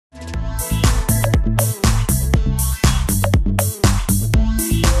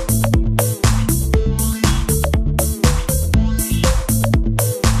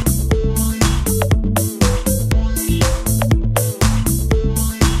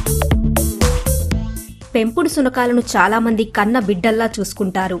పెంపుడు సునకాలను చాలా మంది కన్న బిడ్డల్లా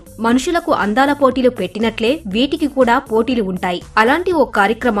చూసుకుంటారు. మనుషులకు అందాల పోటీలు పెట్టినట్లే వీటికి కూడా పోటీలు ఉంటాయి. అలాంటి ఓ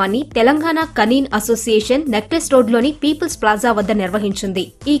కార్యక్రమాన్ని తెలంగాణ కనీన్ అసోసియేషన్ నెక్లెస్ రోడ్లోని పీపుల్స్ ప్లాజా వద్ద నిర్వహించింది.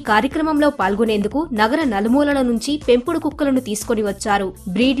 ఈ కార్యక్రమంలో పాల్గొనేందుకు నగర నలుమూలల నుంచి పెంపుడు కుక్కలను తీసుకుని వచ్చారు.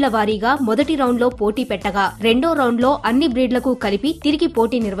 బ్రీడ్ల వారీగా మొదటి రౌండ్లో పోటీ పెట్టగా రెండో రౌండ్లో అన్ని బ్రీడ్లకు కలిపి తిరిగి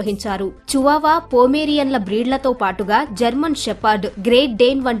పోటీ నిర్వహించారు. చువావా, పోమేరియన్ల బ్రీడ్లతో పాటుగా జర్మన్ షెపర్డ్, గ్రేట్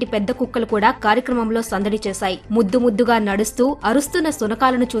డేన్ వంటి పెద్ద కుక్కలు కూడా కార్యక్రమంలో సందడి చేశాయి. ముద్దు ముద్దుగా నడుస్తూ అరుస్తున్న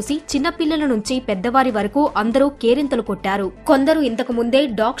సునకాలను చూసి చిన్నపిల్లల నుంచి పెద్దవారి వరకు అందరూ కేరింతలు కొట్టారు. కొందరు ఇంతకు ముందే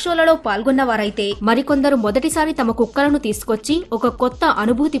డాగ్ షోలలో పాల్గొన్నవారైతే మరికొందరు మొదటిసారి తమ కుక్కలను తీసుకొచ్చి ఒక కొత్త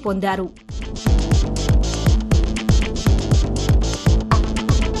అనుభూతి పొందారు.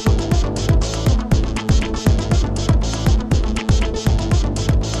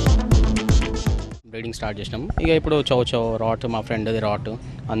 బ్రీడింగ్ స్టార్ట్ చేసినాం. ఇక ఇప్పుడు చౌచౌ, రాట్, మా ఫ్రెండ్ది రాట్,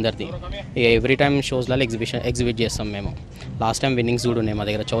 అందరిది ఇక ఎవ్రీ టైమ్ షోస్లలో ఎగ్జిబిట్ చేస్తాం మేము. లాస్ట్ టైం విన్నింగ్స్ కూడా ఉన్నాయి మా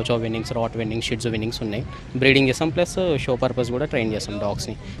దగ్గర. Chow chow winnings, rot winnings, షిట్స్ winnings ఉన్నాయి. బ్రీడింగ్ చేస్తాం, ప్లస్ షో పర్పస్ కూడా ట్రైన్ చేస్తాం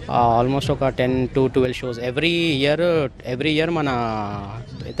డాగ్స్ని. ఆల్మోస్ట్ ఒక 10 to 12 షోస్ ఎవ్రీ ఇయర్ మన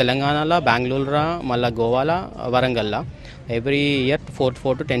తెలంగాణలో, బెంగళూరులో, మళ్ళీ గోవాలో, వరంగల్లో every year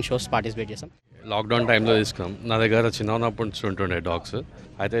 4 to 10 shows participate చేస్తాం. లాక్డౌన్ టైంలో తీసుకున్నాం. నా దగ్గర చిన్న ఉన్నప్పటి నుంచి ఉంటుండే డాగ్స్.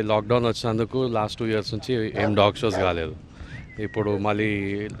 అయితే లాక్డౌన్ వచ్చినందుకు లాస్ట్ 2 years నుంచి ఏం డాగ్ షోస్ కాలేదు. ఇప్పుడు మళ్ళీ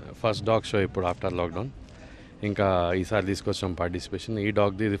ఫస్ట్ డాగ్ షో ఇప్పుడు ఆఫ్టర్ లాక్డౌన్. ఇంకా ఈసారి తీసుకొచ్చాం పార్టిసిపేషన్. ఈ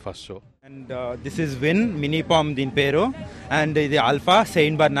డాగ్ది ఇది first show. And this is win mini palm దీని పేరు. అండ్ ఇది ఆల్ఫా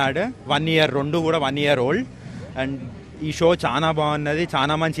సెయింట్ బర్నార్డ్, 1 year, రెండు కూడా 1 year old. అండ్ ఈ షో చాలా బాగున్నది,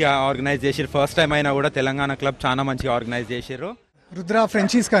 చాలా మంచిగా ఆర్గనైజ్ చేసారు. ఫస్ట్ టైం అయినా కూడా తెలంగాణ క్లబ్ చాలా మంచిగా ఆర్గనైజ్ చేసారు. Rudra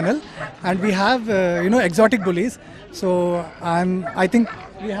Frenchies Kennel, and we have exotic bullies. So I think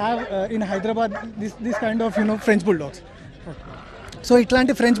we have in Hyderabad this kind of French bulldogs. So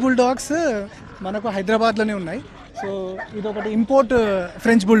itlanti French bulldogs manaku Hyderabad lone unnai. So idokati import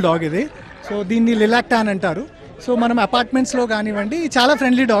French bulldog idi. So దీన్ని లిలాక్టాన్ అంటారు. So మనం అపార్ట్మెంట్స్లో కానివ్వండి చాలా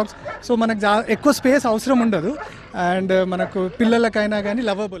friendly dogs. So మనకు ఎక్కువ space అవసరం ఉండదు. And మనకు పిల్లలకైనా కానీ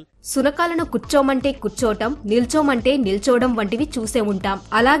లవబుల్. సునకాలను కూర్చోమంటే కూర్చోవటం, నిల్చోమంటే నిల్చోవడం వంటివి చూసే ఉంటాం.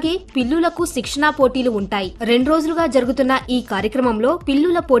 అలాగే పిల్లులకు శిక్షణా పోటీలు ఉంటాయి. 2 రోజులుగా జరుగుతున్న ఈ కార్యక్రమంలో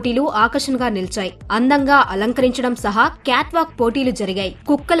పిల్లుల పోటీలు ఆకర్షణగా నిలిచాయి. అందంగా అలంకరించడం సహా క్యాట్ వాక్ పోటీలు జరిగాయి.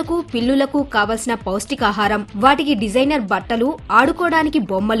 కుక్కలకు, పిల్లులకు కావలసిన పౌష్టికాహారం, వాటికి డిజైనర్ బట్టలు, ఆడుకోవడానికి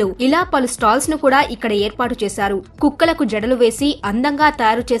బొమ్మలు, ఇలా పలు స్టాల్స్ ను కూడా ఇక్కడ ఏర్పాటు చేశారు. కుక్కలకు జడలు వేసి అందంగా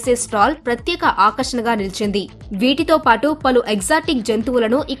తయారు చేసే స్టాల్ ప్రత్యేక ఆకర్షణగా నిలిచింది. వీటితో పాటు పలు ఎగ్జాటిక్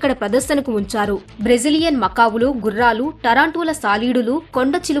జంతువులను ఇక్కడ ప్రదర్శనకు ఉంచారు. బ్రెజిలియన్ మకావులు, గుర్రాలు, టరాంటూల సాలీడులు,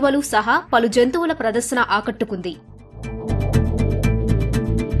 కొండ చిలువలు సహా పలు జంతువుల ప్రదర్శన ఆకట్టుకుంది.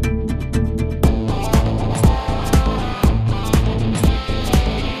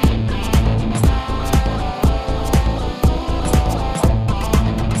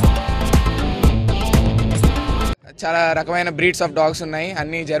 చాలా రకమైన బ్రీడ్స్ ఆఫ్ డాగ్స్ ఉన్నాయి.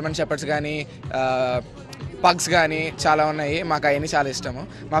 అన్ని జర్మన్ షెపర్డ్స్ కానీ, పగ్స్ కానీ చాలా ఉన్నాయి. మాకు అవన్నీ చాలా ఇష్టము.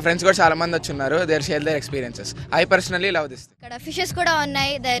 మా ఫ్రెండ్స్ కూడా చాలా మంది వచ్చి ఉన్నారు. There share their experiences. I personally love this. ఇక్కడ ఫిషెస్ కూడా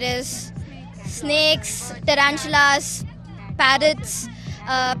ఉన్నాయి. దేర్ ఇస్ స్నేక్స్, టెరాంటులాస్, ప్యారెట్స్,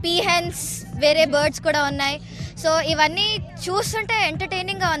 పీహెన్స్, వేరే బర్డ్స్ కూడా ఉన్నాయి. సో ఇవన్నీ చూస్తుంటే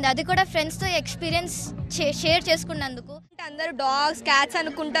ఎంటర్టైనింగ్గా ఉంది. అది కూడా ఫ్రెండ్స్తో ఎక్స్పీరియన్స్ షేర్ చేసుకున్నందుకు. అందరూ డాగ్స్, క్యాట్స్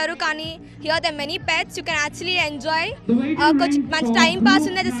అనుకుంటారు, కానీ here they many pets. You can actually enjoy. కొంచెం మంచి టైం పాస్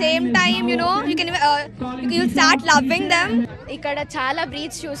ఉంది. At the same time you start loving them. ఇక్కడ చాలా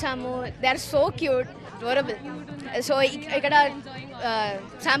బ్రీడ్స్ చూసాము. They are so cute, adorable. So ఇక్కడ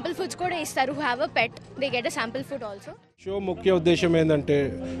శాంపుల్ ఫుడ్స్ కూడా ఇస్తారు. Who have a pet, they get a sample food also. Show ముఖ్య ఉద్దేశం ఏంటంటే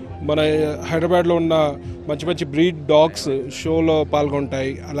మన హైదరాబాద్లో ఉన్న మంచి మంచి బ్రీడ్ డాగ్స్ షోలో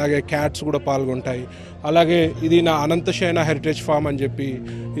పాల్గొంటాయి. అలాగే క్యాట్స్ కూడా పాల్గొంటాయి. అలాగే ఇది నా అనంతశయన హెరిటేజ్ ఫామ్ అని చెప్పి,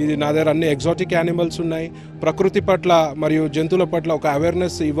 ఇది నా దగ్గర అన్ని ఎగ్జాటిక్ యానిమల్స్ ఉన్నాయి. ప్రకృతి పట్ల మరియు జంతువుల పట్ల ఒక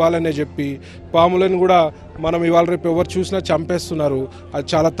అవేర్నెస్ ఇవ్వాలనే చెప్పి పాములను కూడా మనం ఇవాళ రేపు ఎవరు చూసినా చంపేస్తున్నారు. అది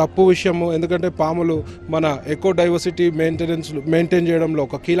చాలా తప్పు విషయము. ఎందుకంటే పాములు మన ఎకో డైవర్సిటీ మెయింటైన్ చేయడంలో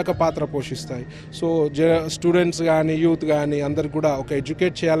ఒక కీలక పాత్ర పోషిస్తాయి. సో స్టూడెంట్స్ కానీ, యూత్ కానీ అందరికి కూడా ఒక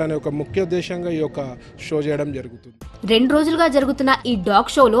ఎడ్యుకేట్ చేయాలనే ఒక ముఖ్య ఉద్దేశంగా ఈ యొక్క షో చేయడం జరుగుతుంది. 2 రోజులుగా జరుగుతున్న ఈ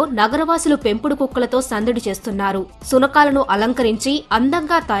డాగ్ షోలో నగరవాసులు పెంపుడు కుక్కలతో సందడి చేస్తున్నారు. సునకాలను అలంకరించి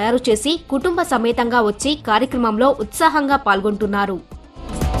అందంగా తయారు చేసి కుటుంబ సమేతంగా వచ్చి కార్యక్రమంలో ఉత్సాహంగా పాల్గొంటున్నారు.